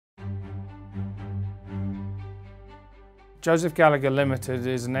Joseph Gallagher Limited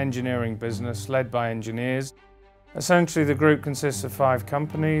is an engineering business led by engineers. Essentially, the group consists of 5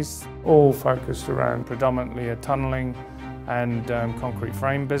 companies, all focused around predominantly a tunnelling and concrete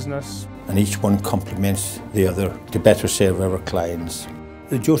frame business. And each one complements the other to better serve our clients.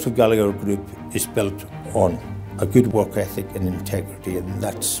 The Joseph Gallagher Group is built on a good work ethic and integrity, and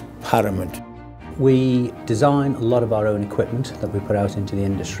that's paramount. We design a lot of our own equipment that we put out into the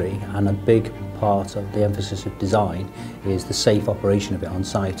industry, and a big part of the emphasis of design is the safe operation of it on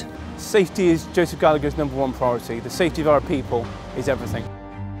site. Safety is Joseph Gallagher's #1 priority. The safety of our people is everything.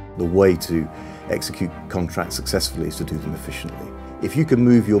 The way to execute contracts successfully is to do them efficiently. If you can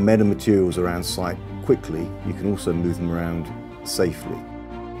move your men and materials around site quickly, you can also move them around safely.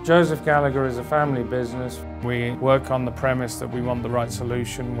 Joseph Gallagher is a family business. We work on the premise that we want the right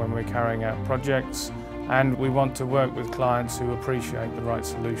solution when we're carrying out projects, and we want to work with clients who appreciate the right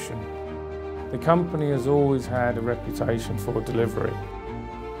solution. The company has always had a reputation for delivery.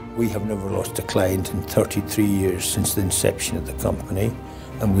 We have never lost a client in 33 years since the inception of the company,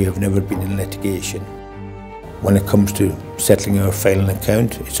 and we have never been in litigation. When it comes to settling our final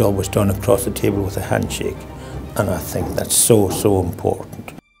account, it's always done across the table with a handshake, and I think that's so important.